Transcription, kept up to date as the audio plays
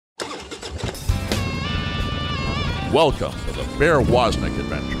Welcome to the Bear Woznick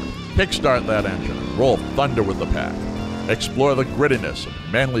adventure. Kickstart that engine and roll thunder with the pack. Explore the grittiness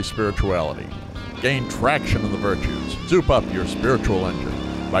of manly spirituality. Gain traction in the virtues. Soup up your spiritual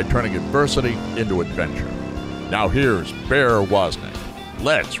engine by turning adversity into adventure. Now here's Bear Woznick.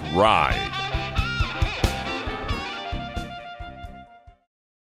 Let's ride.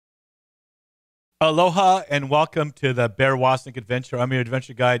 Aloha and welcome to the Bear Woznick adventure. I'm your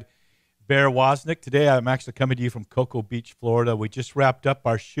adventure guide, Bear Woznick. Today I'm actually coming to you from Cocoa Beach, Florida. We just wrapped up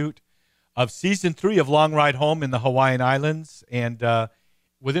our shoot of Season 3 of Long Ride Home in the Hawaiian Islands. And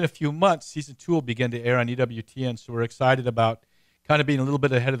within a few months, Season 2 will begin to air on EWTN. So we're excited about kind of being a little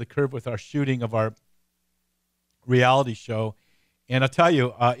bit ahead of the curve with our shooting of our reality show. And I'll tell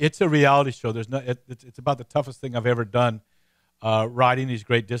you, it's a reality show. It's about the toughest thing I've ever done, riding these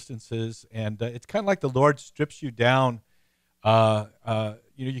great distances. And it's kind of like the Lord strips you down.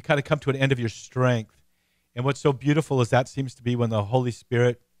 You kind of come to an end of your strength. And what's so beautiful is that seems to be when the Holy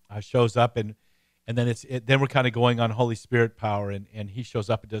Spirit shows up, and then then we're kind of going on Holy Spirit power, and He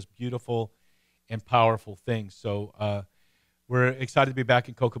shows up and does beautiful and powerful things. So we're excited to be back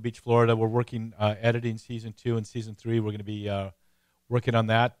in Cocoa Beach, Florida. We're working editing Season 2 and Season 3. We're going to be working on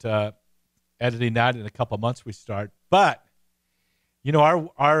that, editing that in a couple of months we start. But, you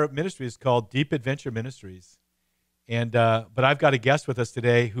know, our ministry is called Deep Adventure Ministries. And but I've got a guest with us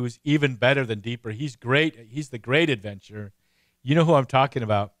today who's even better than deeper. He's great. He's the great adventurer. You know who I'm talking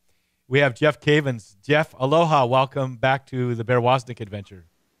about. We have Jeff Cavins. Jeff, aloha. Welcome back to the Bear Woznick adventure.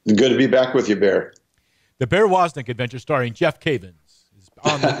 Good to be back with you, Bear. The Bear Woznick adventure starring Jeff Cavins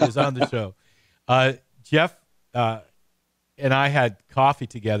is on the show. Jeff and I had coffee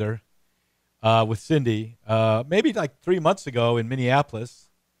together with Cindy maybe like 3 months ago in Minneapolis.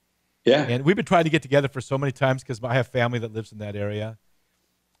 Yeah. And we've been trying to get together for so many times because I have family that lives in that area.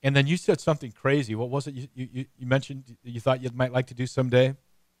 And then you said something crazy. What was it you mentioned you thought you might like to do someday?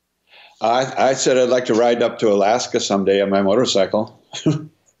 I said I'd like to ride up to Alaska someday on my motorcycle.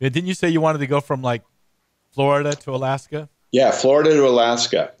 Didn't you say you wanted to go from like Florida to Alaska? Yeah, Florida to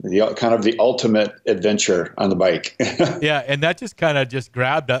Alaska, kind of the ultimate adventure on the bike. Yeah, and that just kind of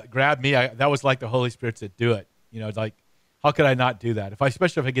grabbed me. That was like the Holy Spirit said, do it. You know, like, how could I not do that?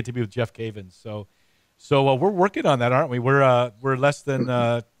 Especially if I get to be with Jeff Cavins. So we're working on that, aren't we? We're less than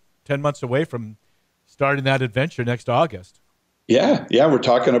 10 months away from starting that adventure next August. Yeah, we're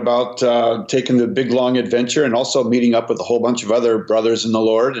talking about taking the big, long adventure and also meeting up with a whole bunch of other brothers in the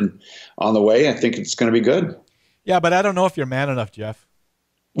Lord. And on the way, I think it's going to be good. Yeah, but I don't know if you're man enough, Jeff.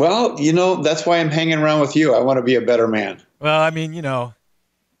 Well, that's why I'm hanging around with you. I want to be a better man. Well, have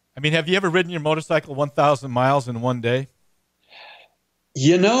you ever ridden your motorcycle 1,000 miles in one day?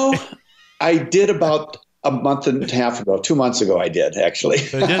 I did about a month and a half ago, 2 months ago, I did actually.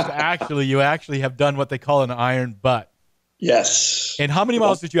 So you actually have done what they call an iron butt. Yes. And how many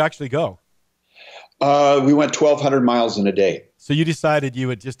miles did you actually go? We went 1,200 miles in a day. So you decided you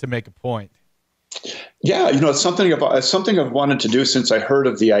would just to make a point. Yeah, it's something I've wanted to do since I heard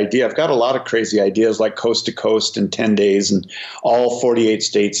of the idea. I've got a lot of crazy ideas like coast to coast in 10 days and all 48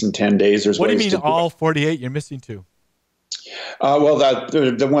 states in 10 days. What do you mean all 48? You're missing two. Well,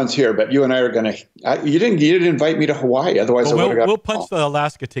 the ones here, but you and I are going to. You didn't invite me to Hawaii, otherwise we'll punch the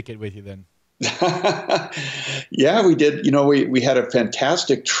Alaska ticket with you then. Yeah, we did. We had a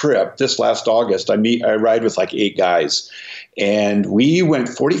fantastic trip this last August. I ride with like 8 guys, and we went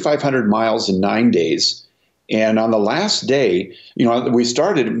 4,500 miles in 9 days. And on the last day, we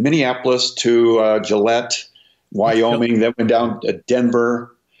started in Minneapolis to Gillette, Wyoming, then went down to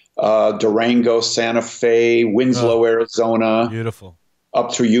Denver. Durango, Santa Fe, Winslow, Arizona, beautiful,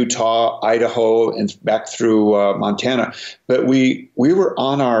 up through Utah, Idaho, and back through Montana. But we were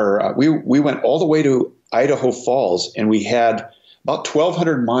on our we went all the way to Idaho Falls, and we had about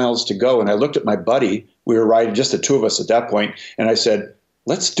 1,200 miles to go. And I looked at my buddy. We were riding, just the two of us at that point, and I said,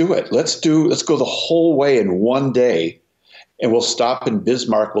 "Let's do it. Let's go the whole way in one day, and we'll stop in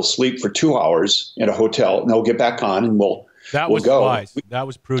Bismarck. We'll sleep for 2 hours in a hotel, and then we'll get back on, and we'll." That was wise. That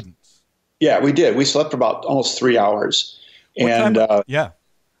was prudent. Yeah, we did. We slept for about almost 3 hours. And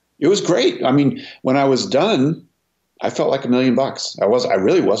it was great. I mean, when I was done, I felt like $1 million. I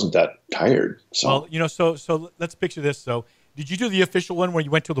really wasn't that tired. So. Well, so let's picture this. So did you do the official one where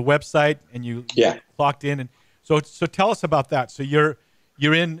you went to the website and you clocked in? And so tell us about that. So you're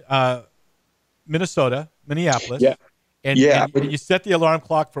in Minnesota, Minneapolis. Yeah. And you set the alarm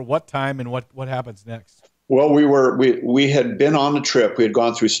clock for what time and what happens next? Well, we had been on the trip. We had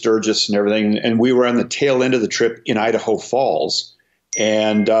gone through Sturgis and everything, and we were on the tail end of the trip in Idaho Falls.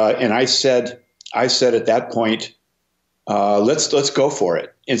 And I said at that point, let's go for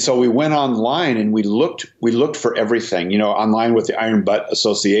it. And so we went online and we looked for everything, online with the Iron Butt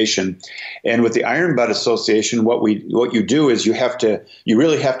Association. And with the Iron Butt Association, what you do is you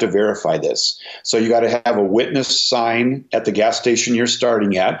really have to verify this. So you got to have a witness sign at the gas station you're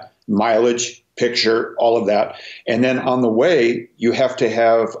starting at, mileage, picture, all of that. And then on the way, you have to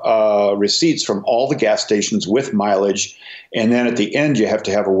have receipts from all the gas stations with mileage. And then at the end, you have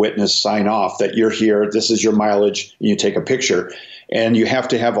to have a witness sign off that you're here, this is your mileage, and you take a picture. And you have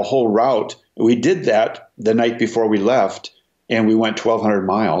to have a whole route. We did that the night before we left, and we went 1,200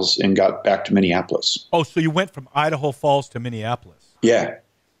 miles and got back to Minneapolis. Oh, so you went from Idaho Falls to Minneapolis? Yeah.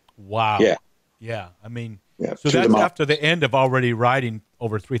 Wow. Yeah. Yeah. I mean, yeah. So that's after the end of already riding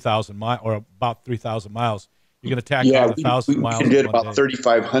over 3,000 miles, or about 3,000 miles. You're going to tack on 1,000 miles. We did about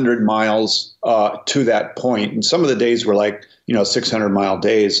 3,500 miles to that point. And some of the days were like, 600-mile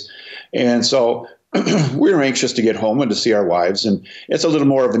days. And so we were anxious to get home and to see our wives. And it's a little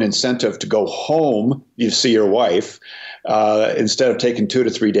more of an incentive to go home, you see your wife, instead of taking 2 to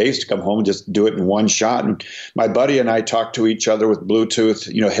 3 days to come home and just do it in one shot. And my buddy and I talked to each other with Bluetooth,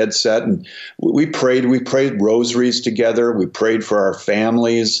 headset, and we prayed rosaries together. We prayed for our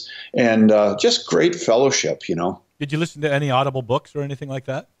families, and just great fellowship, Did you listen to any audible books or anything like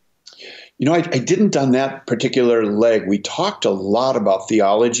that? I didn't on that particular leg. We talked a lot about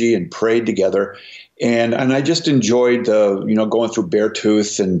theology and prayed together. And I just enjoyed going through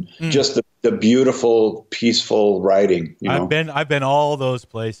Beartooth and just the beautiful, peaceful riding. I've been all those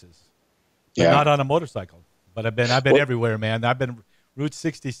places, but not on a motorcycle. But I've been everywhere, man. I've been Route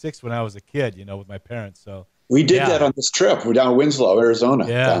 66 when I was a kid, with my parents. So we did that on this trip. We're down in Winslow, Arizona.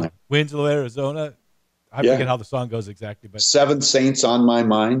 Yeah, Winslow, Arizona. I forget how the song goes exactly, but 7 Saints on My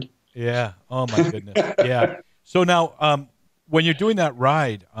Mind. Yeah. Oh my goodness. Yeah. So now, when you're doing that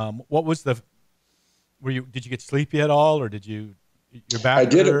ride, what was did you get sleepy at all, or did you, your back? I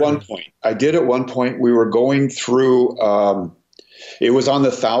did at one point. We were going through, it was on the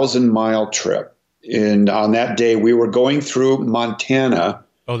 1,000-mile trip. And on that day, we were going through Montana.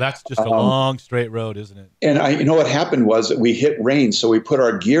 Oh, that's just a long straight road, isn't it? And what happened was that we hit rain. So we put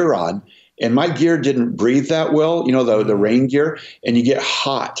our gear on, and my gear didn't breathe that well, the rain gear, and you get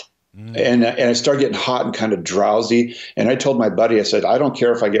hot. And I started getting hot and kind of drowsy. And I told my buddy, I said, I don't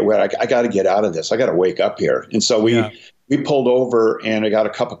care if I get wet. I got to get out of this. I got to wake up here. And so we pulled over, and I got a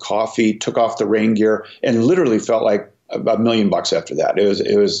cup of coffee, took off the rain gear, and literally felt like about $1 million after that.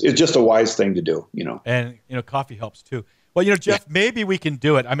 It was just a wise thing to do, And coffee helps too. Well, Jeff, maybe we can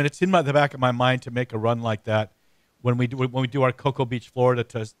do it. I mean, it's in the back of my mind to make a run like that when we do our Cocoa Beach, Florida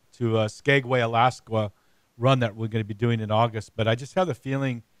to Skagway, Alaska run that we're going to be doing in August. But I just have the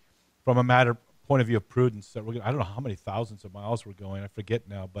feeling, from a point of view of prudence, that I don't know how many thousands of miles we're going. I forget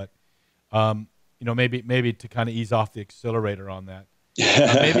now, but maybe to kind of ease off the accelerator on that.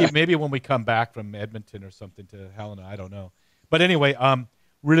 Maybe when we come back from Edmonton or something to Helena, I don't know. But anyway,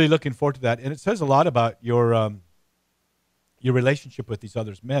 really looking forward to that. And it says a lot about your relationship with these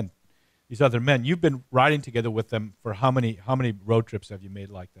other men. You've been riding together with them for how many road trips have you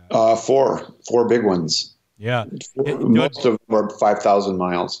made like that? 4 big ones. Yeah. Most of them are 5,000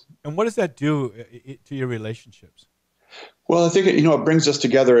 miles. And what does that do to your relationships? Well, I think it brings us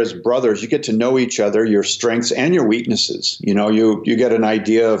together as brothers. You get to know each other, your strengths and your weaknesses. You get an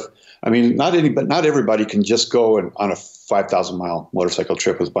idea of. I mean, not everybody can just go on a 5,000-mile motorcycle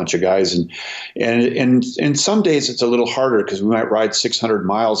trip with a bunch of guys, and some days it's a little harder because we might ride 600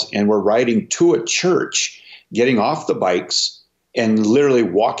 miles and we're riding to a church, getting off the bikes, and literally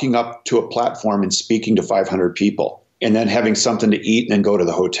walking up to a platform and speaking to 500 people, and then having something to eat and then go to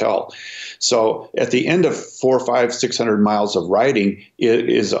the hotel. So at the end of 400, 500, 600 miles of riding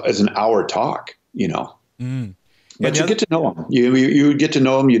is an hour talk, But you get to know them. You get to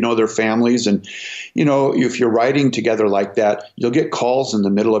know them. You know their families, and if you're riding together like that, you'll get calls in the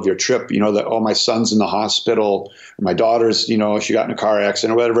middle of your trip. That my son's in the hospital, or my daughter's she got in a car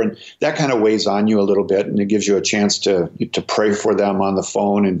accident or whatever, and that kind of weighs on you a little bit, and it gives you a chance to pray for them on the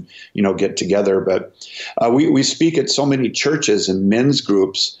phone and get together. But we speak at so many churches and men's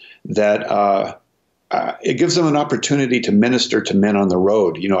groups that. It gives them an opportunity to minister to men on the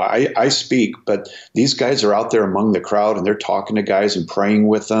road. I speak, but these guys are out there among the crowd, and they're talking to guys and praying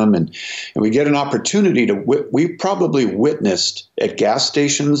with them. And we get an opportunity we probably witnessed at gas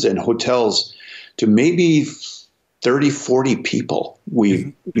stations and hotels to maybe 30, 40 people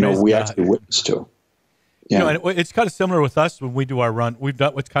we actually witnessed to. Yeah. And it's kind of similar with us when we do our run.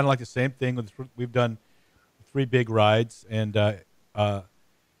 It's kind of like the same thing. We've done 3 big rides, and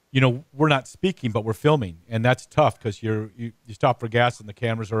we're not speaking, but we're filming, and that's tough because you stop for gas and the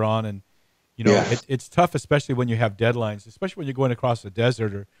cameras are on, and Yeah. It's tough, especially when you have deadlines, especially when you're going across the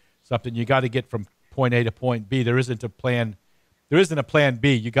desert or something. You got to get from point A to point B. There isn't a plan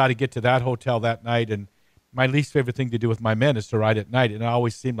B. You got to get to that hotel that night. And my least favorite thing to do with my men is to ride at night. And it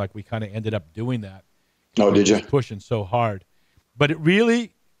always seemed like we kind of ended up doing that. Oh, did you? Pushing so hard. But it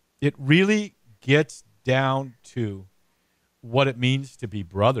really gets down to what it means to be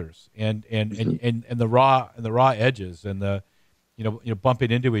brothers and the raw edges and the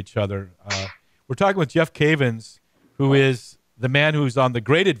bumping into each other. We're talking with Jeff Cavins, who is the man who's on the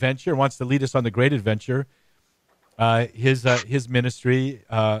Great Adventure, wants to lead us on the Great Adventure. His ministry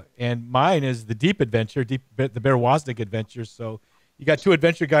and mine is the Deep Adventure, the Bear Woznick Adventure. So you got two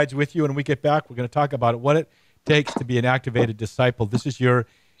adventure guides with you, and when we get back, we're going to talk about what it takes to be an activated disciple. This is your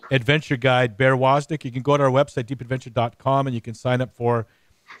adventure guide, Bear Woznick. You can go to our website, deepadventure.com, and you can sign up for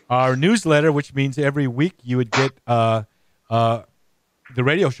our newsletter, which means every week you would get the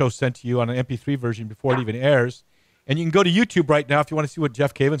radio show sent to you on an MP3 version before it even airs. And you can go to YouTube right now if you want to see what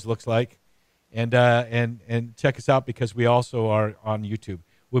Jeff Cavins looks like, and check us out because we also are on YouTube.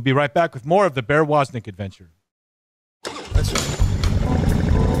 We'll be right back with more of the Bear Woznick Adventure. That's right.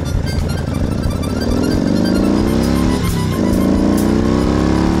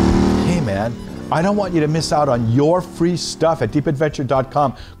 Man, I don't want you to miss out on your free stuff at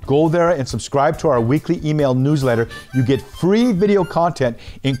deepadventure.com. Go there and subscribe to our weekly email newsletter. You get free video content,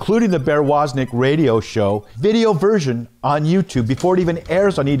 including the Bear Woznick radio show, video version on YouTube before it even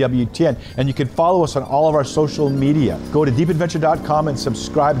airs on EWTN, and you can follow us on all of our social media. Go to deepadventure.com and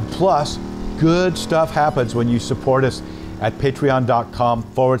subscribe. Plus, good stuff happens when you support us at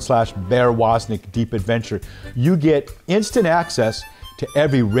patreon.com/Bear Woznick Deep Adventure. You get instant access to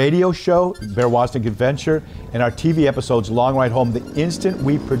every radio show, Bear Woznick Adventure, and our TV episodes, Long Ride Home, the instant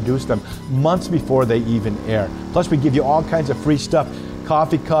we produce them, months before they even air. Plus, we give you all kinds of free stuff,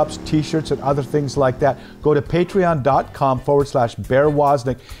 coffee cups, t-shirts, and other things like that. Go to patreon.com/Bear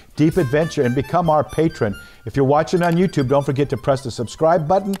Woznick Deep Adventure and become our patron. If you're watching on YouTube, don't forget to press the subscribe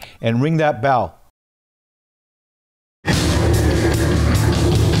button and ring that bell.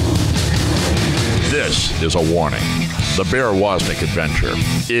 This is a warning. The Bear Woznick Adventure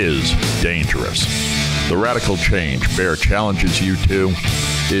is dangerous. The radical change Bear challenges you to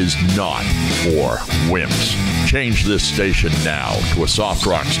is not for wimps. Change this station now to a soft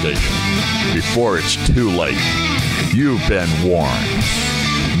rock station before it's too late. You've been warned.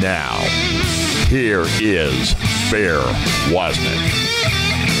 Now, here is Bear Woznick.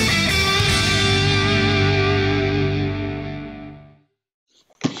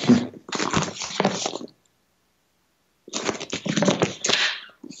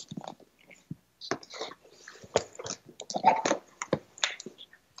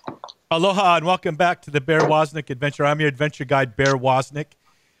 Aloha and welcome back to the Bear Woznick Adventure. I'm your adventure guide, Bear Woznick.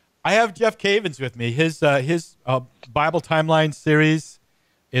 I have Jeff Cavins with me. His Bible timeline series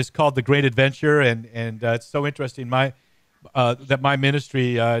is called The Great Adventure, and it's so interesting. That my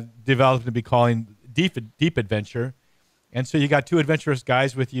ministry developed to be calling Deep Adventure, and so you got two adventurous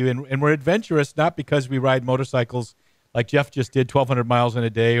guys with you, and we're adventurous not because we ride motorcycles like Jeff just did, 1,200 miles in a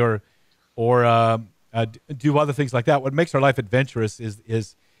day, or do other things like that. What makes our life adventurous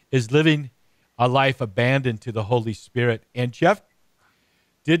is living a life abandoned to the Holy Spirit. And Jeff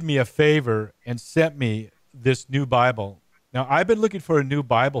did me a favor and sent me this new Bible. Now, I've been looking for a new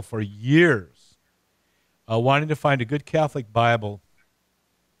Bible for years, wanting to find a good Catholic Bible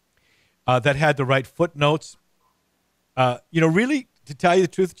that had the right footnotes. Really, to tell you the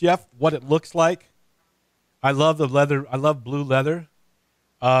truth, Jeff, what it looks like, I love the leather. I love blue leather.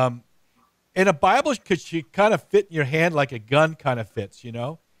 And a Bible should kind of fit in your hand like a gun kind of fits,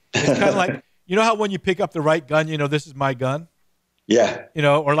 It's kind of like, how when you pick up the right gun, this is my gun? Yeah.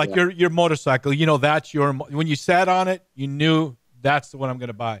 Or like your motorcycle, that's when you sat on it, you knew that's the one I'm going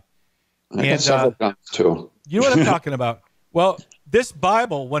to buy. I got several guns too. You know what I'm talking about? Well, this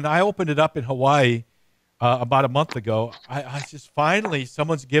Bible, when I opened it up in Hawaii about a month ago, I just finally,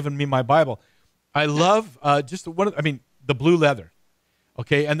 someone's given me my Bible. I love the blue leather.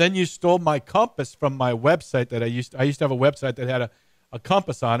 Okay. And then you stole my compass from my website that I used to have a website that had a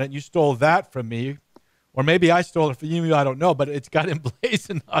compass on it. You stole that from me, or maybe I stole it from you. I don't know, but it's got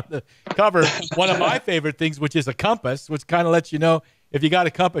emblazoned on the cover one of my favorite things, which is a compass, which kind of lets you know if you got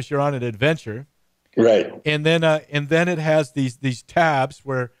a compass, you're on an adventure. Right. And then it has these tabs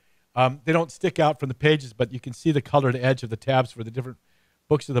where they don't stick out from the pages, but you can see the colored edge of the tabs for the different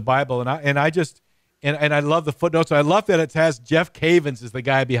books of the Bible. And I love the footnotes. I love that it has Jeff Cavins is the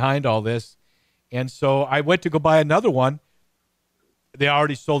guy behind all this. And so I went to go buy another one. They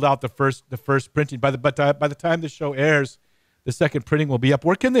already sold out the first printing. By the time the show airs, the second printing will be up.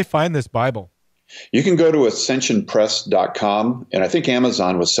 Where can they find this Bible? You can go to ascensionpress.com, and I think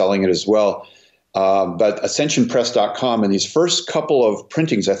Amazon was selling it as well. But ascensionpress.com, and these first couple of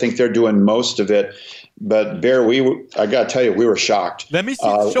printings, I think they're doing most of it. But Bear, I got to tell you, we were shocked. Let me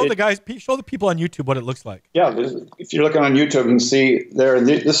see. Show the people on YouTube what it looks like. Yeah, if you're looking on YouTube, you can see there.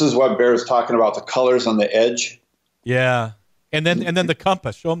 This is what Bear is talking about, the colors on the edge. Yeah, and then the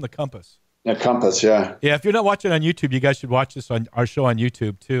compass. Show them the compass. The compass, yeah. Yeah, if you're not watching on YouTube, you guys should watch this on our show on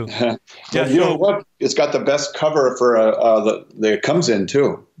YouTube too. Yeah, you know what? It's got the best cover for that it comes in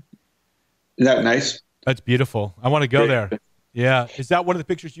too. Isn't that nice? That's beautiful. I want to go there. Yeah, is that one of the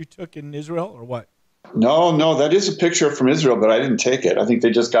pictures you took in Israel or what? No, that is a picture from Israel, but I didn't take it. I think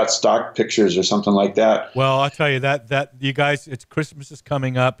they just got stock pictures or something like that. Well, I'll tell you that you guys, it's Christmas is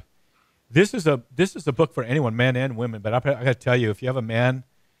coming up. This is a book for anyone, men and women. But I got to tell you, if you have a man,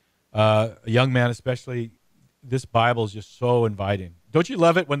 a young man especially, this Bible is just so inviting. Don't you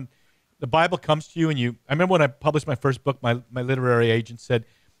love it when the Bible comes to you and you? I remember when I published my first book, my literary agent said,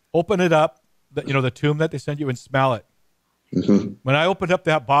 "Open it up, the tomb that they sent you, and smell it." Mm-hmm. When I opened up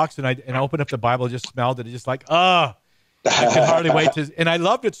that box and I opened up the Bible, just smelled it. It's just like, I could hardly wait to. And I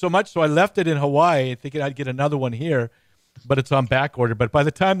loved it so much, so I left it in Hawaii, thinking I'd get another one here, but it's on back order. But by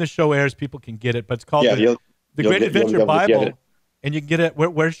the time the show airs, people can get it. But it's called the Great Adventure Bible, and you can get it.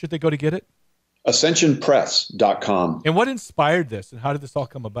 Where should they go to get it? AscensionPress.com. And what inspired this, and how did this all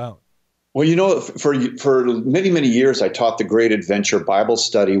come about? Well, for many, many years, I taught the Great Adventure Bible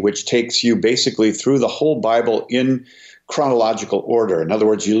Study, which takes you basically through the whole Bible in chronological order. In other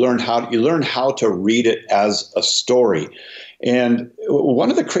words, you learn how to read it as a story. And one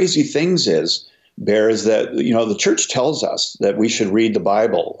of the crazy things is, Bear, is that the church tells us that we should read the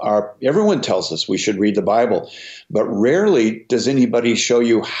Bible. Everyone tells us we should read the Bible, but rarely does anybody show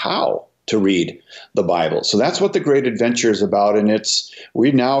you how to read the Bible. So that's what the Great Adventure is about, and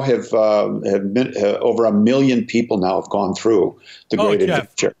we now have been, over 1 million people now have gone through the Great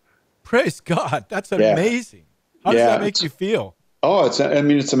Adventure. Praise God, that's amazing. How does that make you feel? Oh, it's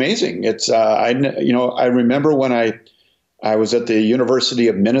amazing. It's I remember when I was at the University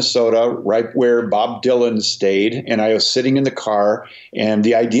of Minnesota, right where Bob Dylan stayed, and I was sitting in the car, and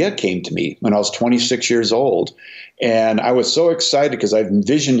the idea came to me when I was 26 years old. And I was so excited because I've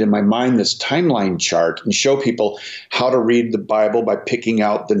envisioned in my mind this timeline chart and show people how to read the Bible by picking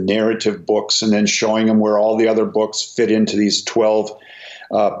out the narrative books and then showing them where all the other books fit into these 12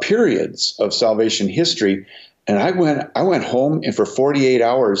 periods of salvation history. And I went home, and for 48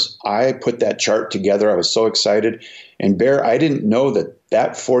 hours, I put that chart together. I was so excited. And Bear, I didn't know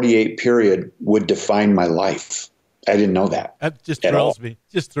that 48 period would define my life. I didn't know that. That just thrills me.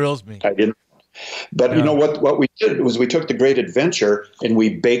 Just thrills me. I didn't. But you know what we did was we took the Great Adventure and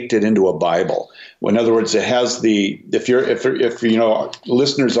we baked it into a Bible. In other words, it has if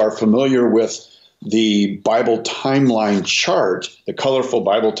listeners are familiar with the Bible timeline chart, the colorful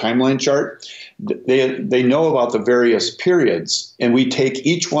Bible timeline chart, they know about the various periods, and we take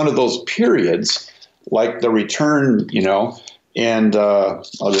each one of those periods, like the return, and I'll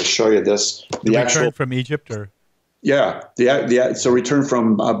just show you this. The return from Egypt, or so return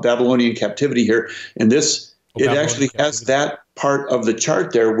from Babylonian captivity here, and this actually has that part of the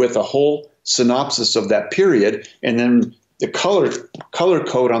chart there with a whole synopsis of that period, and then the color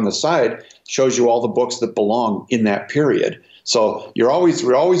code on the side shows you all the books that belong in that period. So we're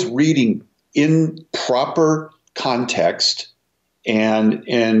always reading in proper context, and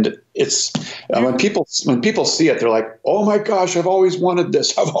it's when people see it, they're like, "Oh my gosh, I've always wanted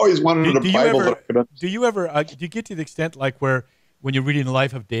this. I've always wanted a Bible." Do you get to the extent like where when you're reading the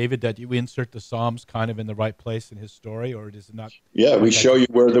life of David that you insert the Psalms kind of in the right place in his story, or is it not? Yeah, we show you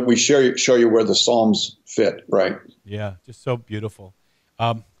where the Psalms fit, right? Yeah, just so beautiful.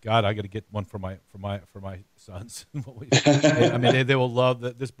 God, I got to get one for my sons. I mean, they will love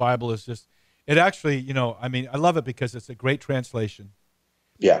that. This Bible is just. It actually, I love it because it's a great translation.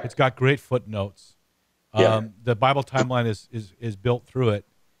 Yeah. It's got great footnotes. The Bible timeline is built through it.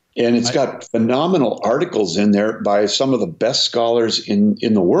 And it's got phenomenal articles in there by some of the best scholars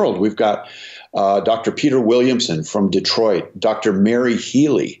in the world. We've got Dr. Peter Williamson from Detroit, Dr. Mary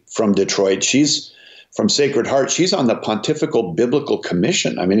Healy from Detroit. She's from Sacred Heart. She's on the Pontifical Biblical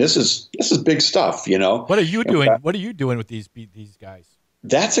Commission. I mean, this is big stuff, What are you doing? What are you doing with these guys?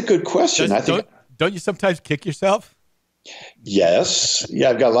 That's a good question. Don't you sometimes kick yourself? Yes.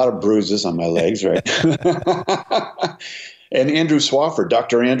 Yeah, I've got a lot of bruises on my legs, right? And Andrew Swafford,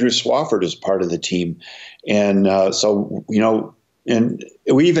 Dr. Andrew Swafford is part of the team. And and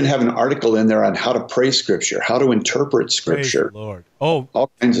we even have an article in there on how to pray Scripture, how to interpret Scripture. Praise the Lord. Oh,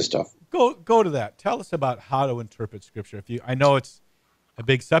 all kinds of stuff. go to that. Tell us about how to interpret Scripture. I know it's a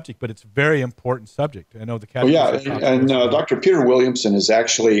big subject, but it's a very important subject. I know the Catechism. And Dr. Peter Williamson is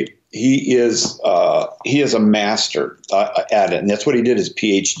actually he is a master at it, and that's what he did his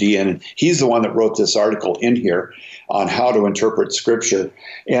PhD in. And he's the one that wrote this article in here on how to interpret Scripture.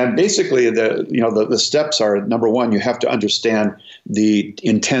 And basically, the steps are: number one, you have to understand the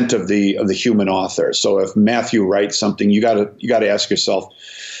intent of the human author. So if Matthew writes something, you got to ask yourself,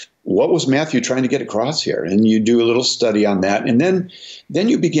 what was Matthew trying to get across here? And you do a little study on that. And then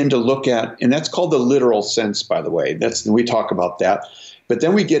you begin to look at, and that's called the literal sense, by the way. We talk about that. But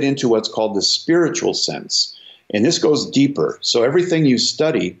then we get into what's called the spiritual sense. And this goes deeper. So everything you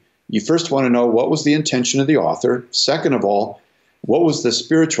study, you first want to know what was the intention of the author. Second of all, what was the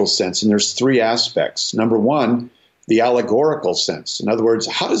spiritual sense? And there's three aspects. Number one, the allegorical sense. In other words,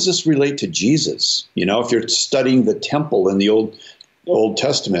 how does this relate to Jesus? If you're studying the temple in the Old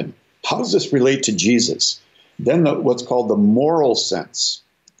Testament, how does this relate to Jesus? Then what's called the moral sense.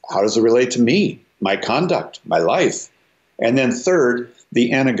 How does it relate to me, my conduct, my life? And then third,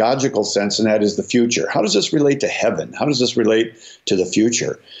 the anagogical sense, and that is the future. How does this relate to heaven? How does this relate to the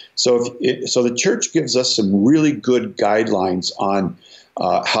future? So the church gives us some really good guidelines on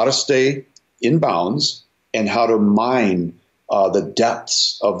how to stay in bounds and how to mine the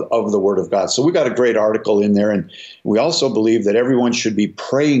depths of the Word of God. So we got a great article in there, and we also believe that everyone should be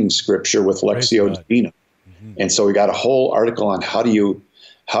praying Scripture with Lectio Divina. Mm-hmm. And so we got a whole article on how do you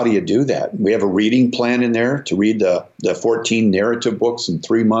do that. We have a reading plan in there to read the 14 narrative books in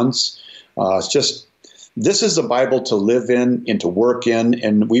 3 months. This is a Bible to live in and to work in,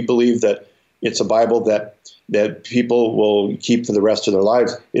 and we believe that it's a Bible that people will keep for the rest of their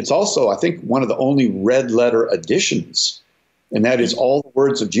lives. It's also, I think, one of the only red letter editions. And that is all the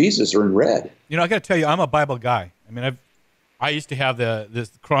words of Jesus are in red. I got to tell you, I'm a Bible guy. I mean, I used to have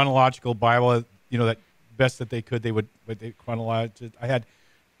this chronological Bible. That best that they could, they chronologized it. I had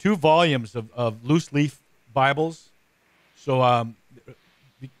 2 volumes of loose leaf Bibles. So I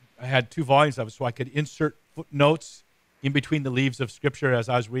had 2 volumes of it, so I could insert footnotes in between the leaves of Scripture as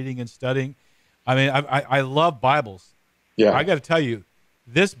I was reading and studying. I mean, I love Bibles. Yeah. I got to tell you,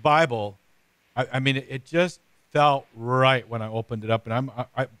 this Bible, I mean, it just felt right when I opened it up, and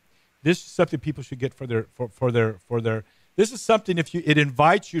this is something people should get for their. This is something it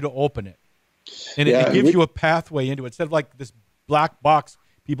invites you to open it, and it gives you a pathway into it instead of like this black box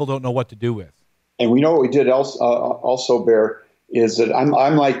people don't know what to do with. And we know what we did also, Bear, is that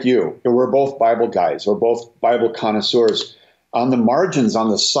I'm like you. We're both Bible guys. We're both Bible connoisseurs. On the margins, on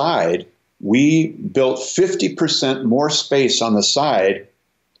the side, we built 50% more space on the side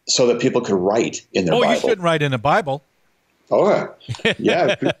so that people could write in their Bible. Oh, you shouldn't write in a Bible. Oh,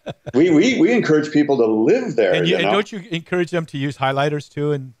 yeah. we encourage people to live there. And don't you encourage them to use highlighters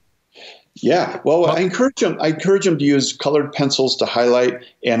too? And yeah, well, I encourage them to use colored pencils to highlight,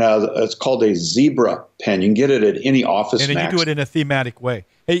 and it's called a zebra pen. You can get it at any Office And Max. you do it in a thematic way.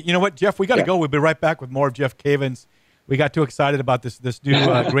 Hey, you know what, Jeff? We got to go. We'll be right back with more of Jeff Cavins. We got too excited about this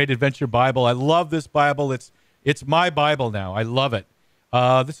new Great Adventure Bible. I love this Bible. It's my Bible now. I love it.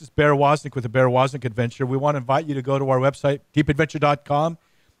 This is Bear Woznick with the Bear Woznick Adventure. We want to invite you to go to our website, deepadventure.com,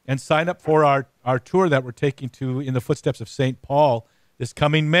 and sign up for our tour that we're taking to In the Footsteps of St. Paul this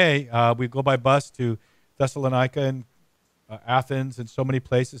coming May. We go by bus to Thessalonica and Athens and so many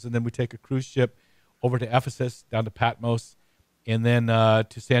places, and then we take a cruise ship over to Ephesus, down to Patmos, and then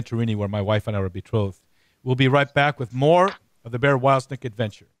to Santorini, where my wife and I were betrothed. We'll be right back with more of the Bear Woznick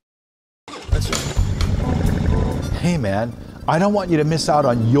Adventure. Hey, man, I don't want you to miss out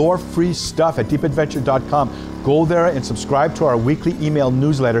on your free stuff at deepadventure.com. Go there and subscribe to our weekly email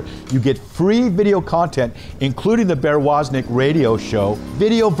newsletter. You get free video content, including the Bear Woznick radio show,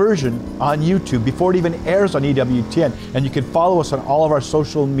 video version on YouTube before it even airs on EWTN. And you can follow us on all of our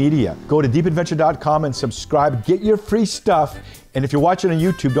social media. Go to deepadventure.com and subscribe. Get your free stuff. And if you're watching on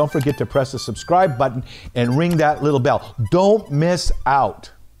YouTube, don't forget to press the subscribe button and ring that little bell. Don't miss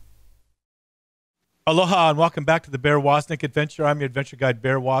out. Aloha and welcome back to the Bear Woznick Adventure. I'm your adventure guide,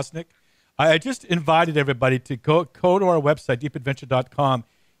 Bear Woznick. I just invited everybody to go to our website, deepadventure.com,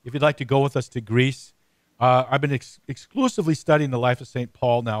 if you'd like to go with us to Greece. I've been exclusively studying the life of St.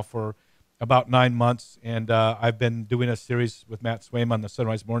 Paul now for about 9 months, and I've been doing a series with Matt Swaim on the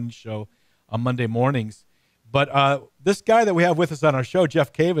Sunrise Morning Show on Monday mornings. But this guy that we have with us on our show,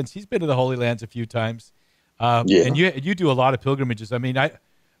 Jeff Cavins, he's been to the Holy Lands a few times. And you do a lot of pilgrimages. I mean, I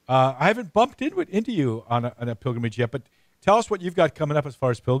haven't bumped into you on a pilgrimage yet, but tell us what you've got coming up as far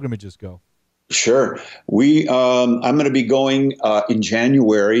as pilgrimages go. Sure. I'm going to be going in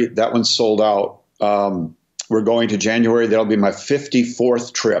January. That one's sold out. we're going to January. That'll be my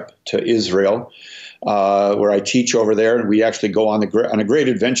 54th trip to Israel, where I teach over there, and we actually go on a great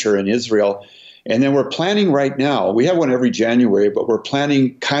adventure in Israel. And then we're planning right now. We have one every January, but we're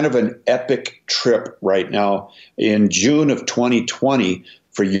planning kind of an epic trip right now in June of 2020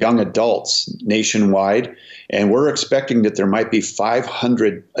 for young adults nationwide. And we're expecting that there might be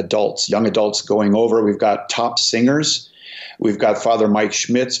 500 adults, young adults going over. We've got top singers. We've got Father Mike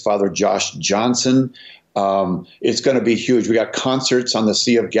Schmitz, Father Josh Johnson. It's going to be huge. We got concerts on the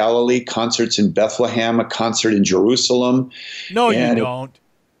Sea of Galilee, concerts in Bethlehem, a concert in Jerusalem. No, you don't.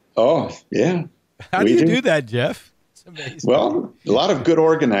 Oh, yeah. How do you do that, Jeff? It's amazing. Well, a lot of good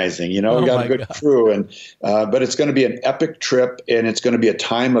organizing. We got a good crew, but it's going to be an epic trip, and it's going to be a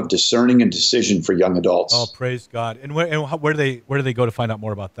time of discerning and decision for young adults. Oh, praise God! And where do they go to find out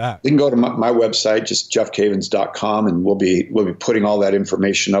more about that? They can go to my website, just jeffcavins.com, and we'll be putting all that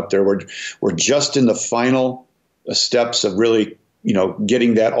information up there. We're just in the final steps of really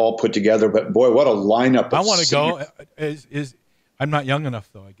getting that all put together. But boy, what a lineup! I want to go. I'm not young enough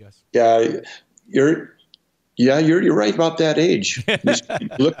though, I guess. Yeah, you're right about that age. You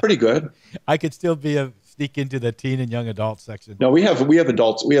look pretty good. I could still sneak into the teen and young adult section. No, we have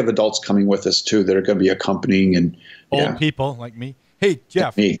adults. We have adults coming with us too that are going to be accompanying and old people like me. Hey,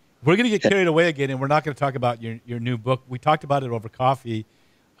 Jeff, we're going to get carried away again, and we're not going to talk about your new book. We talked about it over coffee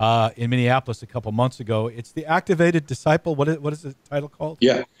in Minneapolis a couple months ago. It's The Activated Disciple. What is the title called?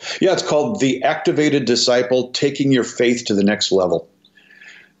 Yeah, it's called The Activated Disciple: Taking Your Faith to the Next Level.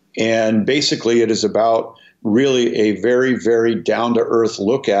 And basically, it is about really a very, very down-to-earth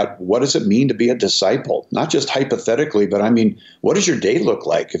look at what does it mean to be a disciple, not just hypothetically, but I mean, what does your day look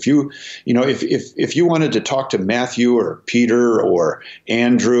like? If you wanted to talk to Matthew or Peter or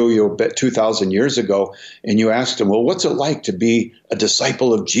Andrew, 2,000 years ago, and you asked them, well, what's it like to be a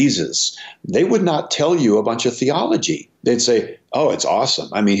disciple of Jesus? They would not tell you a bunch of theology. They'd say, oh, it's awesome.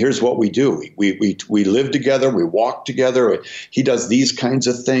 I mean, here's what we do. We live together. We walk together. He does these kinds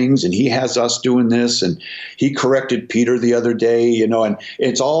of things, and he has us doing this, and he corrected Peter the other day, and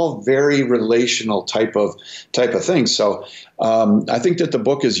it's all very relational type of thing. So I think that the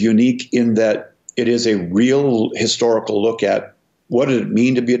book is unique in that it is a real historical look at what did it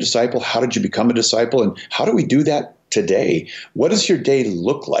mean to be a disciple? How did you become a disciple? And how do we do that today? What does your day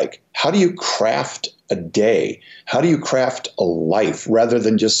look like? How do you craft a day? How do you craft a life rather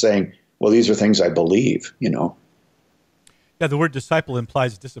than just saying, well, these are things I believe, Yeah, the word disciple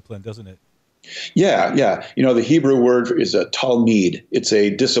implies discipline, doesn't it? Yeah. The Hebrew word is a talmid. It's a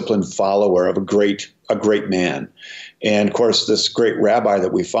disciplined follower of a great man. And of course, this great rabbi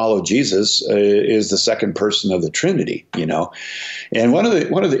that we follow, Jesus, is the second person of the Trinity, And one of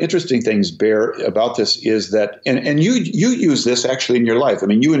the interesting things, Bear, about this is that, and you use this actually in your life. I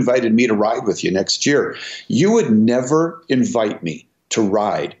mean, you invited me to ride with you next year. You would never invite me to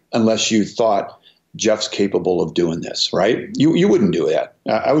ride unless you thought Jeff's capable of doing this, right? You wouldn't do that.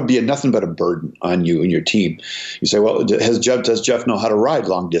 I would be nothing but a burden on you and your team. You say, well, does Jeff know how to ride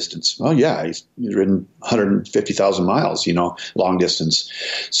long distance? Well, yeah, he's ridden 150,000 miles, long distance.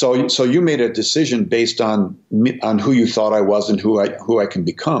 So you made a decision based on who you thought I was and who I can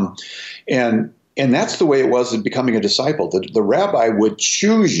become, and that's the way it was in becoming a disciple. The rabbi would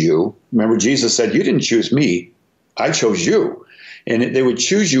choose you. Remember, Jesus said, "You didn't choose me; I chose you." And they would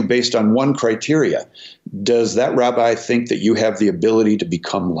choose you based on one criteria. Does that rabbi think that you have the ability to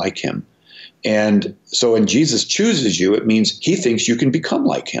become like him? And so when Jesus chooses you, it means he thinks you can become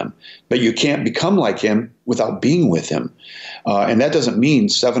like him. But you can't become like him without being with him. And that doesn't mean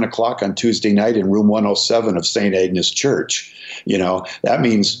 7 o'clock on Tuesday night in room 107 of St. Agnes Church. That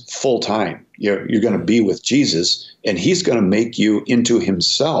means full time. You're going to be with Jesus, and he's going to make you into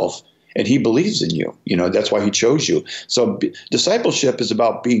himself. And he believes in you. That's why he chose you. So discipleship is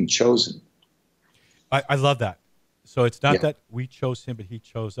about being chosen. I love that. So it's not that we chose him, but he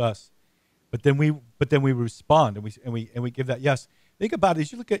chose us. But then we respond and we give that yes. Think about it.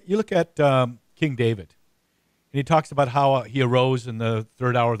 You look at King David, and he talks about how he arose in the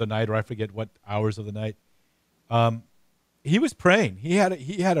third hour of the night, or I forget what hours of the night. He was praying. He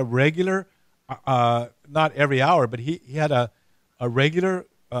had a regular, not every hour, but he had a regular.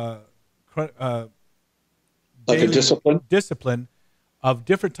 Like a discipline of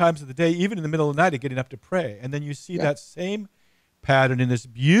different times of the day, even in the middle of the night, of getting up to pray. And then you see that same pattern in this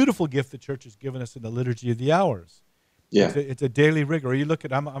beautiful gift the church has given us in the Liturgy of the Hours. Yeah, it's a daily rigor. Or you look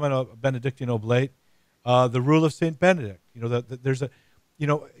at I'm a Benedictine Oblate, the rule of Saint Benedict. There's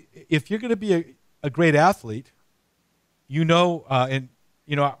if you're going to be a great athlete, I know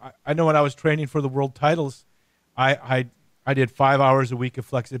when I was training for the world titles, I did 5 hours a week of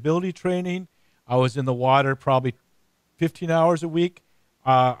flexibility training. I was in the water probably 15 hours a week.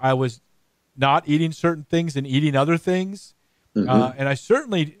 I was not eating certain things and eating other things. And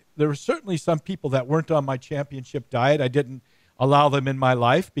there were certainly some people that weren't on my championship diet. I didn't allow them in my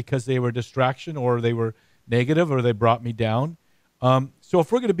life because they were a distraction or they were negative or they brought me down. So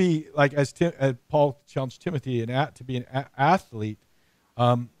if we're going to be like, as Paul challenged Timothy to be an athlete,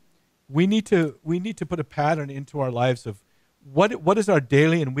 we need to put a pattern into our lives of what is our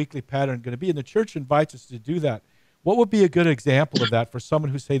daily and weekly pattern going to be. And the church invites us to do that. What would be a good example of that for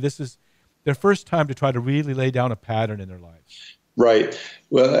someone who say this is their first time to try to really lay down a pattern in their lives? Right.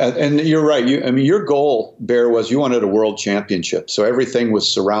 Well, and you're right. Your goal, Bear, was you wanted a world championship. So everything was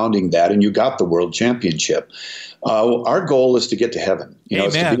surrounding that, and you got the world championship. Our goal is to get to heaven.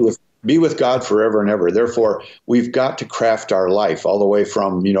 It's to be with God forever and ever. Therefore, we've got to craft our life all the way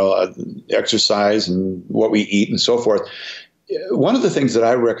from, exercise and what we eat and so forth. One of the things that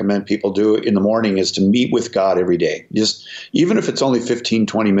I recommend people do in the morning is to meet with God every day. Just even if it's only 15,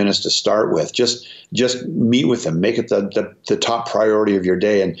 20 minutes to start with, just meet with him. Make it the top priority of your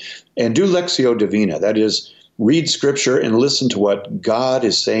day and do Lectio Divina. That is, read scripture and listen to what God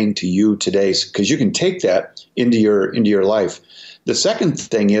is saying to you today, because you can take that into your life. The second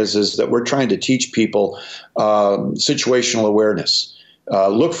thing is that we're trying to teach people situational awareness.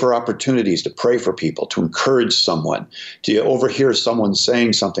 Look for opportunities to pray for people, to encourage someone, to overhear someone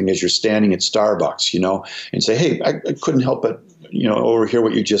saying something as you're standing at Starbucks, and say, hey, I couldn't help but, overhear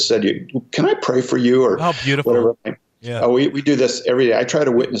what you just said. Can I pray for you? Or how beautiful. Whatever. Yeah. We do this every day. I try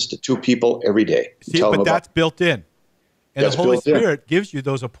to witness to 2 people every day. See, but that's built in. And the Holy Spirit gives you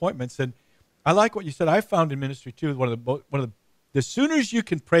those appointments. And I like what you said. I found in ministry, too, one of the sooner as you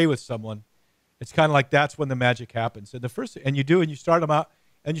can pray with someone, it's kind of like that's when the magic happens. And you start them out,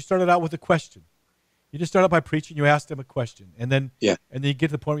 and you start it out with a question. You just start out by preaching. You ask them a question, and then you get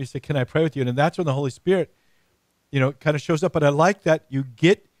to the point where you say, "Can I pray with you?" And that's when the Holy Spirit, kind of shows up. But I like that you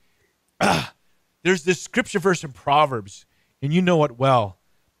get. There's this scripture verse in Proverbs, and you know it well,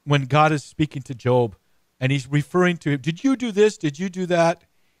 when God is speaking to Job, and he's referring to him. Did you do this? Did you do that?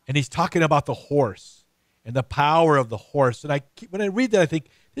 And he's talking about the horse and the power of the horse. And when I read that, I think,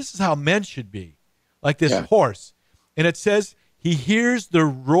 this is how men should be, like this horse. And it says, he hears the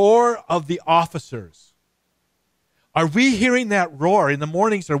roar of the officers. Are we hearing that roar? In the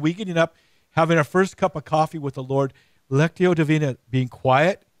mornings, are we getting up, having our first cup of coffee with the Lord, Lectio Divina, being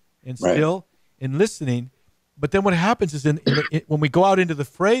quiet and still and listening? But then what happens is when we go out into the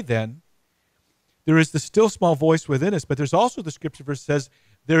fray then, there is the still small voice within us, but there's also the scripture verse says,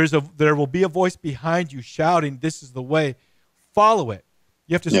 there will be a voice behind you shouting, this is the way, follow it.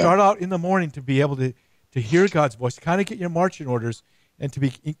 You have to start out in the morning to be able to hear God's voice, kind of get your marching orders and to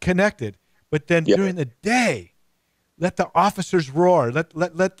be connected. But then during the day, let the officers roar.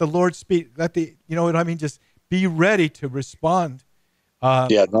 Let the Lord speak. Just be ready to respond.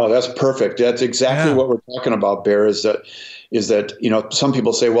 That's perfect. That's exactly what we're talking about, Bear, is that some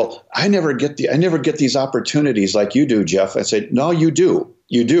people say, well, I never get these opportunities like you do, Jeff. I say, no, you do.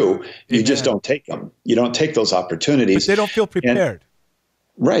 You do. Amen. You just don't take them. You don't take those opportunities. But they don't feel prepared.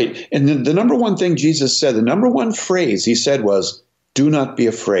 Right. And the number one thing Jesus said, the number one phrase he said was, do not be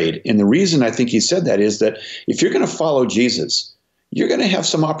afraid. And the reason I think he said that is that if you're going to follow Jesus, you're going to have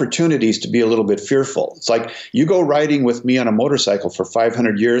some opportunities to be a little bit fearful. It's like you go riding with me on a motorcycle for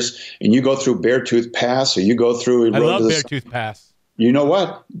 500 years and you go through Beartooth Pass, or you go through. I love Beartooth Pass. You know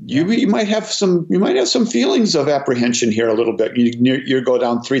what? You might have some feelings of apprehension here a little bit. You go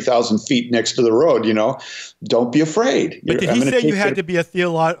down 3,000 feet next to the road. Don't be afraid. But did he say you had to be a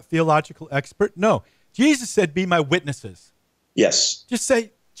theological expert? No. Jesus said, "Be my witnesses." Yes. Just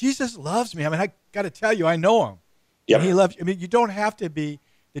say, Jesus loves me. I got to tell you, I know him. Yep. And he loves you. You don't have to be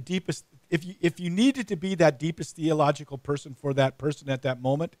the deepest. If you needed to be that deepest theological person for that person at that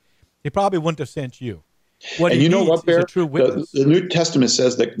moment, he probably wouldn't have sent you. What and he you know needs what, Bear? is a true witness. The New Testament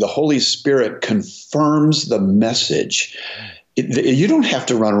says that the Holy Spirit confirms the message. You don't have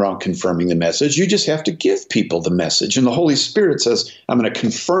to run around confirming the message. You just have to give people the message. And the Holy Spirit says, I'm going to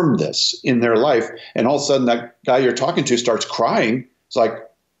confirm this in their life. And all of a sudden, that guy you're talking to starts crying. It's like,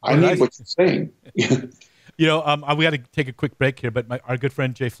 I need what you're saying. We got to take a quick break here, but our good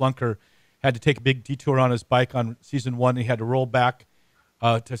friend Jay Flunker had to take a big detour on his bike on season 1. He had to roll back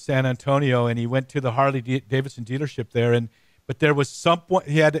to San Antonio, and he went to the Harley Davidson dealership there. But there was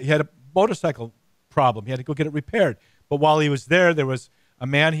he had a motorcycle problem. He had to go get it repaired. But while he was there was a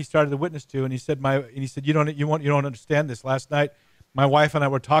man he started to witness to, and he said, you don't understand this. Last night, my wife and I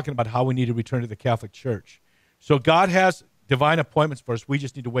were talking about how we need to return to the Catholic Church. So God has divine appointments for us. We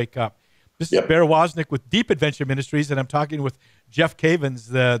just need to wake up. This is Bear Woznick with Deep Adventure Ministries, and I'm talking with Jeff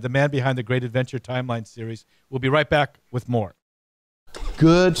Cavins, the man behind the Great Adventure Timeline series. We'll be right back with more.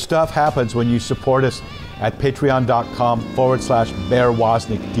 Good stuff happens when you support us at patreon.com/Bear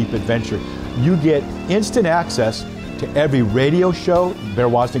Woznick Deep Adventure. You get instant access to every radio show, Bear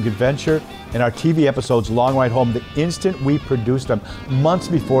Woznick Adventure, and our TV episodes, Long Ride Home, the instant we produce them, months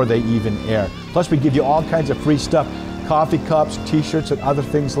before they even air. Plus, we give you all kinds of free stuff, coffee cups, t-shirts, and other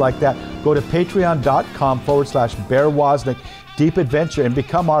things like that. Go to patreon.com/Bear Woznick Deep Adventure and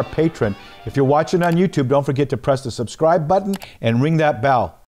become our patron. If you're watching on YouTube, don't forget to press the subscribe button and ring that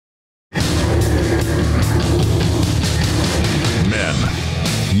bell. Men,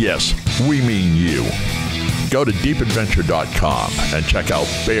 yes, we mean you. Go to deepadventure.com and check out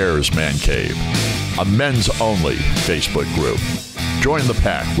Bear's Man Cave, a men's-only Facebook group. Join the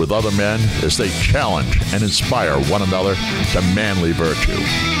pack with other men as they challenge and inspire one another to manly virtue.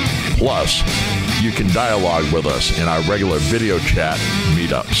 Plus, you can dialogue with us in our regular video chat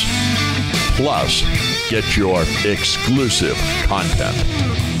meetups. Plus, get your exclusive content.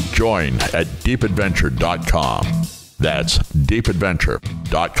 Join at deepadventure.com. That's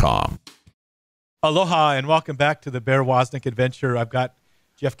deepadventure.com. Aloha and welcome back to the Bear Woznick Adventure. I've got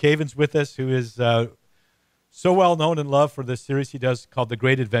Jeff Cavins with us, who is so well known and loved for this series he does called The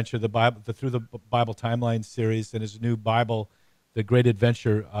Great Adventure, the Through the Bible Timeline series, and his new Bible, The Great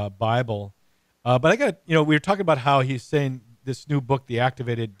Adventure Bible. But I got, we were talking about how he's saying this new book, The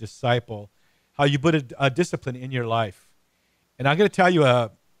Activated Disciple, how you put a discipline in your life. And I'm going to tell you a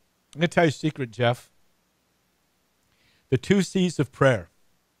secret, Jeff. The 2 C's of prayer,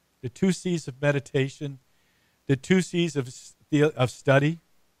 the 2 C's of meditation, the 2 C's of study,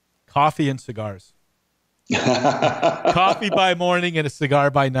 coffee and cigars. Coffee by morning and a cigar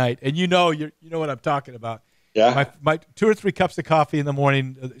by night. And you know what I'm talking about. Yeah. My 2 or 3 cups of coffee in the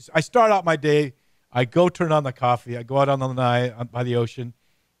morning. I start out my day. I go turn on the coffee. I go out on the Lanai by the ocean,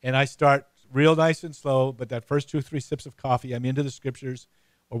 and I start real nice and slow. But that first 2 or 3 sips of coffee, I'm into the scriptures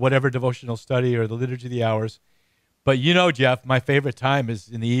or whatever devotional study or the liturgy of the hours. But Jeff, my favorite time is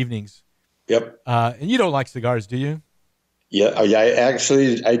in the evenings. Yep. And you don't like cigars, do you? Yeah,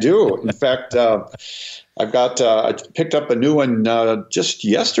 I do. In fact, I picked up a new one just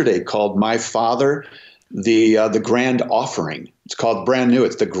yesterday called My Father, the Grand Offering. It's called brand new.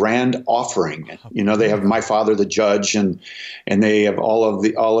 It's the Grand Offering. They have My Father the Judge, and they have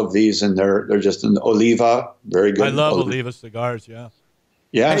all of these, and they're just an Oliva, very good. I love Oliva cigars. Yeah.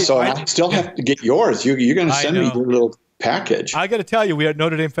 Yeah. Hey, so I still have to get yours. You're going to send me your little package. I got to tell you, we had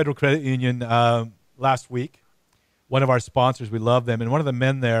Notre Dame Federal Credit Union last week. One of our sponsors, we love them, and one of the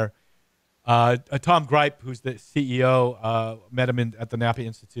men there, Tom Gripe, who's the CEO, met him at the Napa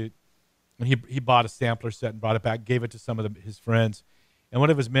Institute. And he bought a sampler set and brought it back, gave it to some of his friends. And one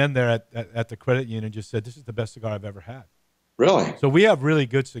of his men there at the credit union just said, "This is the best cigar I've ever had." Really? So we have really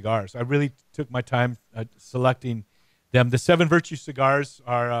good cigars. I really took my time selecting them. The 7 Virtue cigars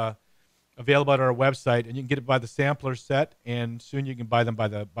are available at our website, and you can get it by the sampler set, and soon you can buy them by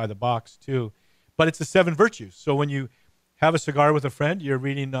the box too. But it's the 7 Virtues. So when you have a cigar with a friend, you're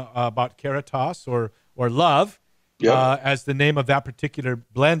reading about Caritas or love. Yep. As the name of that particular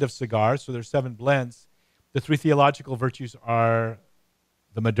blend of cigars. So there's 7 blends. The 3 theological virtues are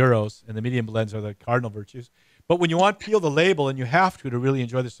the Maduros, and the medium blends are the cardinal virtues. But when you want to peel the label, and you have to really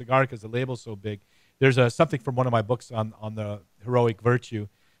enjoy the cigar because the label's so big, there's something from one of my books on the heroic virtue.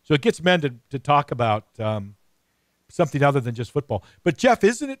 So it gets men to talk about something other than just football. But Jeff,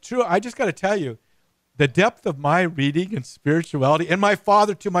 isn't it true? I just got to tell you, the depth of my reading and spirituality, and my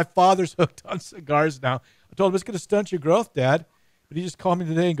father's hooked on cigars now. I told him, it's going to stunt your growth, Dad. But he just called me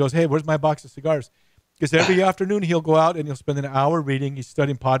today and goes, "Hey, where's my box of cigars?" Because every afternoon he'll go out and he'll spend an hour reading. He's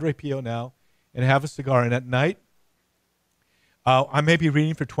studying Padre Pio now and have a cigar. And at night, I may be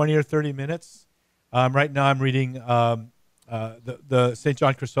reading for 20 or 30 minutes. Right now I'm reading the St.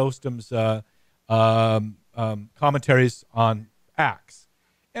 John Chrysostom's commentaries on Acts.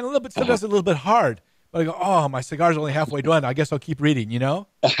 And sometimes a little bit hard. But I go, "Oh, my cigar's only halfway done. I guess I'll keep reading,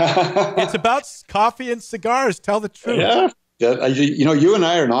 It's about coffee and cigars. Tell the truth. Yeah. You and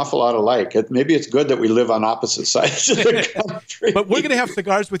I are an awful lot alike. Maybe it's good that we live on opposite sides of the country. But we're going to have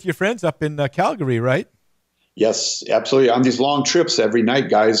cigars with your friends up in Calgary, right? Yes, absolutely. On these long trips every night,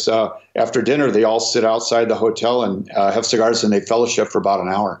 guys, after dinner, they all sit outside the hotel and have cigars, and they fellowship for about an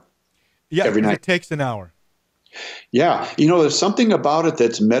hour. Yeah, every night. It takes an hour. Yeah. There's something about it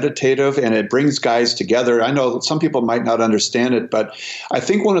that's meditative, and it brings guys together. I know some people might not understand it, but I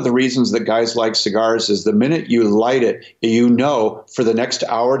think one of the reasons that guys like cigars is the minute you light it, for the next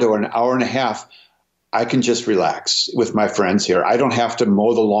hour to an hour and a half, I can just relax with my friends here. I don't have to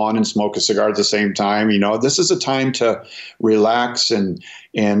mow the lawn and smoke a cigar at the same time. This is a time to relax and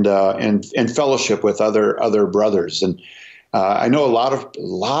fellowship with other brothers. And I know a lot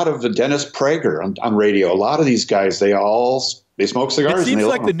of the Dennis Prager on radio. A lot of these guys, they smoke cigars. It seems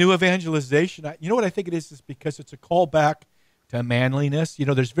like the new evangelization. You know what I think it is because it's a call back to manliness.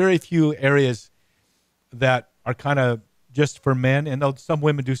 There's very few areas that are kind of just for men, and though some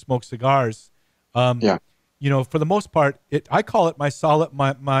women do smoke cigars. For the most part, I call it my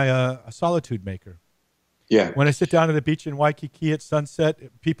solitude maker. Yeah. When I sit down at the beach in Waikiki at sunset,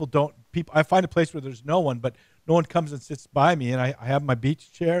 I find a place where there's no one, but no one comes and sits by me, and I have my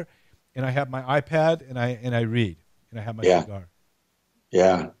beach chair, and I have my iPad, and I read, and I have my cigar.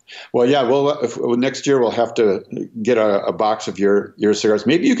 Yeah. Well, yeah. Well, next year we'll have to get a box of your cigars.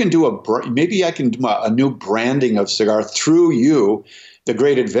 Maybe you can maybe I can do a new branding of cigar through you. The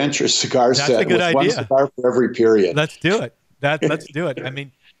Great Adventure cigar set. That's a good with idea. One cigar for every period. Let's do it. Let's do it. I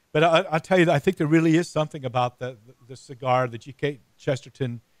mean, but I'll tell you, I think there really is something about the cigar, the G.K.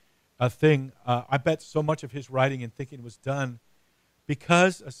 Chesterton thing. I bet so much of his writing and thinking was done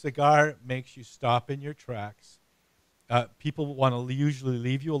because a cigar makes you stop in your tracks. People want to usually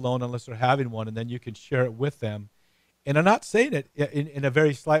leave you alone unless they're having one, and then you can share it with them. And I'm not saying it in a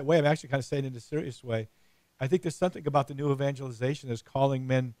very slight way. I'm actually kind of saying it in a serious way. I think there's something about the new evangelization that's calling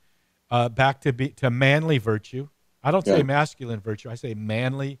men back to manly virtue. I don't say masculine virtue. I say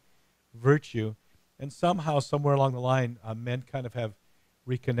manly virtue. And somehow, somewhere along the line, men kind of have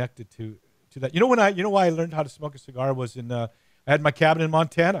reconnected to that. You know why I learned how to smoke a cigar was I had my cabin in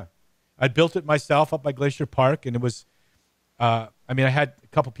Montana. I built it myself up by Glacier Park, and it was, I had a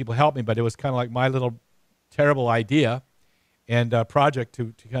couple people help me, but it was kind of like my little terrible idea and project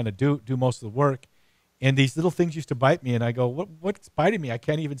to kind of do most of the work. And these little things used to bite me, and I go, what's biting me? I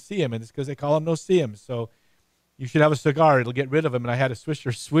can't even see him, and it's because they call them no-see-ums. So you should have a cigar. It'll get rid of them. And I had a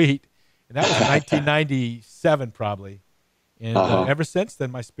Swisher Sweet, and that was 1997 probably. And ever since then,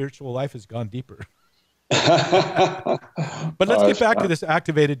 my spiritual life has gone deeper. But let's get back to this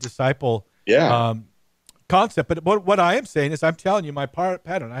activated disciple concept. But what I am saying is I'm telling you my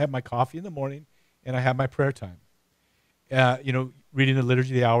pattern. I have my coffee in the morning, and I have my prayer time. Reading the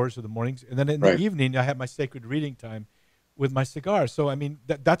liturgy, the hours of the mornings. And then in the evening, I have my sacred reading time with my cigar. So, I mean,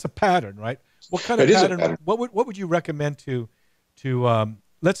 that's a pattern, right? What kind of pattern? What would you recommend to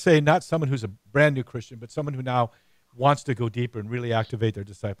let's say not someone who's a brand new Christian, but someone who now wants to go deeper and really activate their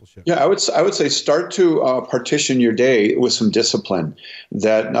discipleship? Yeah, I would say start to partition your day with some discipline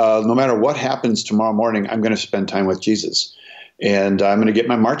that no matter what happens tomorrow morning, I'm going to spend time with Jesus. And I'm going to get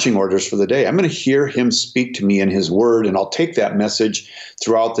my marching orders for the day. I'm going to hear him speak to me in his word, and I'll take that message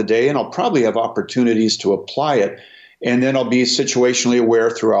throughout the day, and I'll probably have opportunities to apply it. And then I'll be situationally aware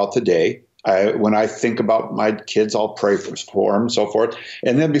throughout the day. When I think about my kids, I'll pray for them, so forth.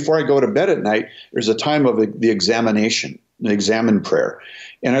 And then before I go to bed at night, there's a time of the examination, an examine prayer.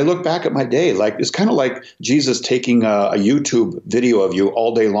 And I look back at my day, like it's kind of like Jesus taking a YouTube video of you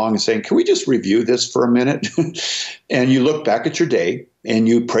all day long and saying, can we just review this for a minute? And you look back at your day and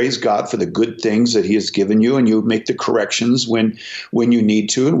you praise God for the good things that he has given you, and you make the corrections when you need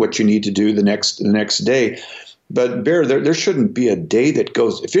to and what you need to do the next day. But Bear, there shouldn't be a day that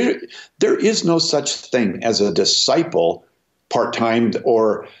goes, there is no such thing as a disciple part-time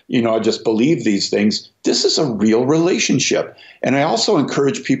or, just believe these things. This is a real relationship. And I also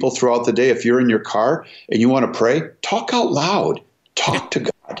encourage people throughout the day, if you're in your car and you want to pray, talk out loud. Talk to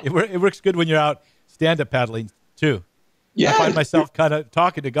God. It works good when you're out stand-up paddling too. Yeah. I find myself kind of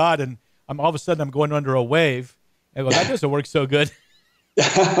talking to God, and all of a sudden I'm going under a wave. And that doesn't work so good.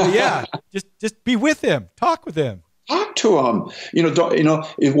 Yeah, just be with him. Talk with him. Talk to him.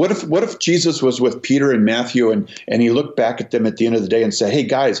 What if Jesus was with Peter and Matthew and he looked back at them at the end of the day and said, hey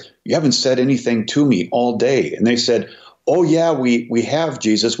guys, you haven't said anything to me all day. And they said, oh yeah, we have,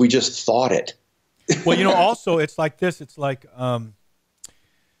 Jesus. We just thought it. Well, also it's like this. It's like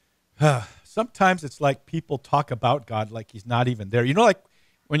sometimes it's like people talk about God like he's not even there. Like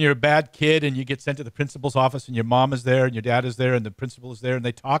when you're a bad kid and you get sent to the principal's office and your mom is there and your dad is there and the principal is there and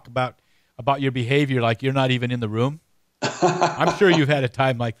they talk about your behavior like you're not even in the room. I'm sure you've had a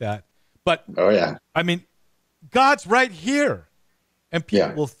time like that. But, oh yeah, I mean, God's right here. And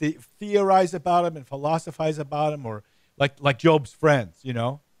people will theorize about him and philosophize about him, or like Job's friends,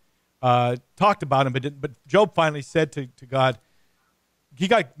 talked about him. But Job finally said to God, he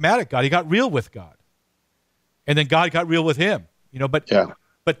got mad at God. He got real with God. And then God got real with him, But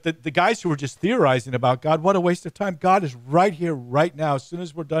the guys who were just theorizing about God, what a waste of time. God is right here, right now. As soon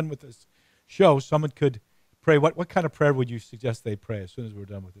as we're done with this show, someone could pray. What kind of prayer would you suggest they pray as soon as we're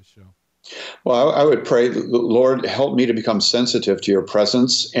done with this show? Well, I would pray, Lord, help me to become sensitive to your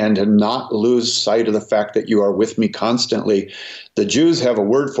presence and to not lose sight of the fact that you are with me constantly. The Jews have a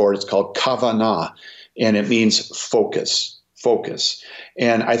word for it. It's called kavanah, and it means focus.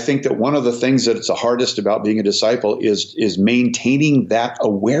 And I think that one of the things that it's the hardest about being a disciple is maintaining that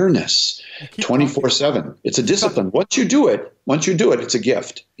awareness 24/7. It's a discipline. Once you do it, it's a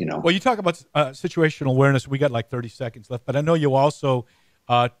gift, you know. Well, you talk about situational awareness. We got like 30 seconds left, but I know you also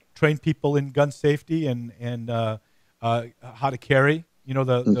train people in gun safety and how to carry, you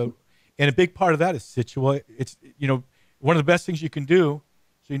know, and a big part of that is it's, you know, one of the best things you can do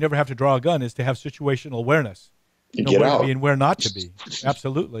so you never have to draw a gun is to have situational awareness. You know get where out. to be and where not to be.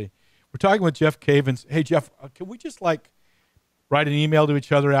 Absolutely. We're talking with Jeff Cavins. Hey, Jeff, can we just like write an email to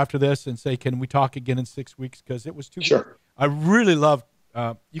each other after this and say, can we talk again in 6 weeks? Because it was too. Sure. I really love.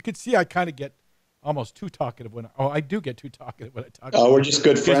 You could see I kind of get almost too talkative I do get too talkative when I talk. Oh, we're just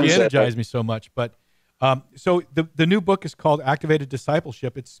good friends. Because you energize me so much. But so the new book is called Activated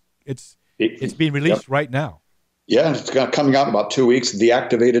Discipleship. It's being released right now. Yeah, it's coming out in about 2 weeks. The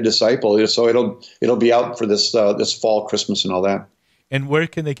Activated Disciple. So it'll be out for this fall, Christmas, and all that. And where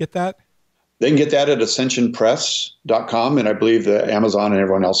can they get that? They can get that at ascensionpress.com, and I believe that Amazon and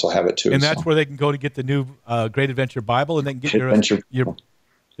everyone else will have it too. And that's where they can go to get the new Great Adventure Bible, and they can get the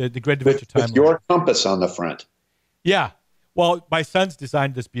Great Adventure Timeline. With your compass on the front. Yeah. Well, my son's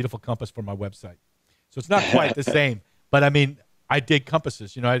designed this beautiful compass for my website. So it's not quite the same. But, I mean, I dig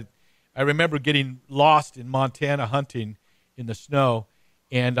compasses. You know, I remember getting lost in Montana hunting in the snow,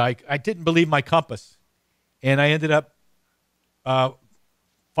 and I didn't believe my compass. And I ended up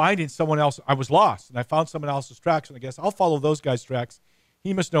finding someone else. I was lost, and I found someone else's tracks, and I guess I'll follow those guys' tracks.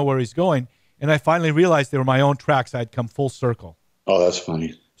 He must know where he's going. And I finally realized they were my own tracks. I had come full circle. Oh, that's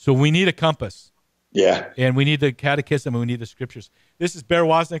funny. So we need a compass. Yeah. And we need the catechism, and we need the scriptures. This is Bear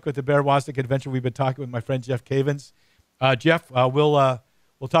Woznick with the Bear Woznick Adventure. We've been talking with my friend Jeff Cavins. Jeff, we'll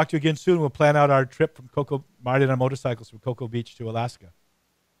talk to you again soon. We'll plan out our trip from riding on motorcycles from Cocoa Beach to Alaska.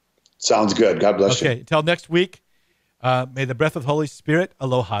 Sounds good. God bless you. Okay, until next week, may the breath of the Holy Spirit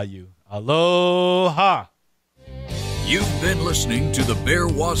aloha you. Aloha. You've been listening to the Bear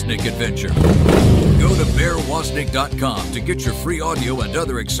Woznick Adventure. Go to bearwoznick.com to get your free audio and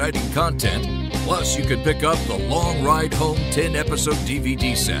other exciting content. Plus, you can pick up the Long Ride Home 10-episode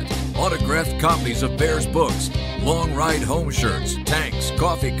DVD set, autographed copies of Bear's books, Long Ride Home shirts, tanks,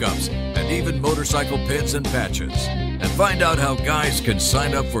 coffee cups, and even motorcycle pins and patches. And find out how guys can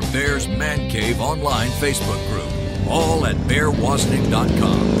sign up for Bear's Man Cave online Facebook group. All at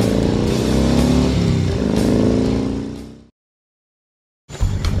bearwoznick.com.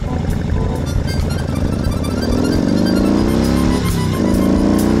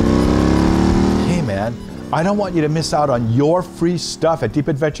 I don't want you to miss out on your free stuff at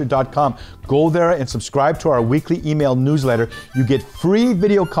deepadventure.com. Go there and subscribe to our weekly email newsletter. You get free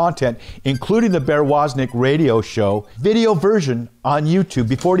video content, including the Bear Woznick radio show, video version on YouTube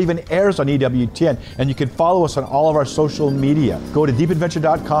before it even airs on EWTN. And you can follow us on all of our social media. Go to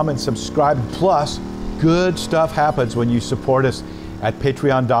deepadventure.com and subscribe. Plus, good stuff happens when you support us at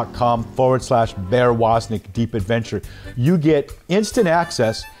patreon.com/Bear Woznick Deep Adventure. You get instant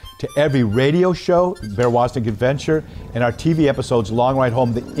access to every radio show, Bear Woznick Adventure, and our TV episodes, Long Ride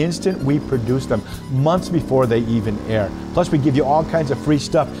Home, the instant we produce them, months before they even air. Plus, we give you all kinds of free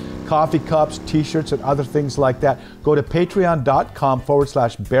stuff, coffee cups, t-shirts, and other things like that. Go to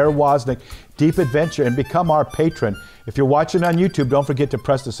patreon.com/Bear Woznick Deep Adventure and become our patron. If you're watching on YouTube, don't forget to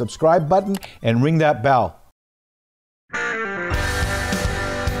press the subscribe button and ring that bell.